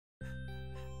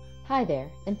Hi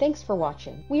there, and thanks for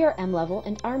watching. We are MLevel,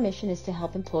 and our mission is to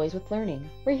help employees with learning.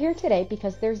 We're here today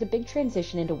because there's a big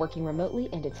transition into working remotely,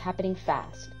 and it's happening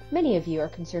fast. Many of you are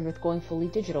concerned with going fully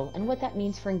digital and what that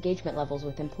means for engagement levels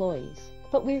with employees.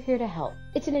 But we're here to help.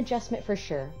 It's an adjustment for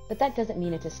sure, but that doesn't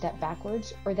mean it's a step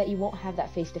backwards or that you won't have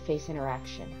that face-to-face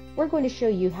interaction. We're going to show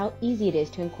you how easy it is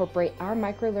to incorporate our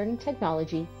micro-learning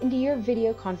technology into your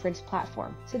video conference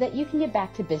platform so that you can get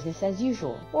back to business as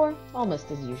usual, or almost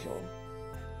as usual.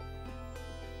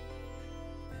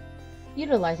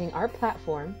 Utilizing our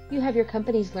platform, you have your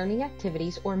company's learning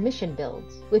activities or mission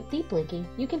builds. With deep linking,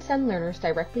 you can send learners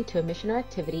directly to a mission or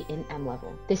activity in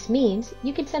MLevel. This means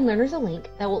you can send learners a link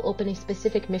that will open a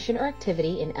specific mission or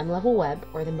activity in MLevel Web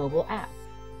or the mobile app.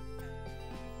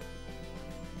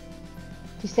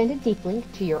 To send a deep link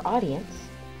to your audience,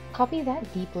 copy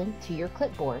that deep link to your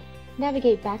clipboard,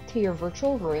 navigate back to your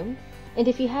virtual room, and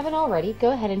if you haven't already,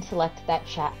 go ahead and select that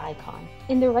chat icon.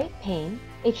 In the right pane,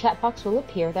 a chat box will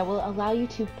appear that will allow you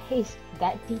to paste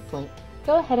that deep link.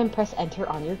 Go ahead and press enter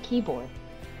on your keyboard.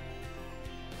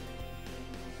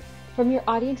 From your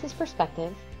audience's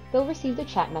perspective, they'll receive the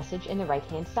chat message in the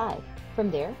right-hand side.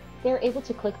 From there, they are able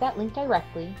to click that link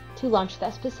directly to launch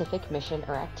that specific mission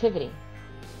or activity.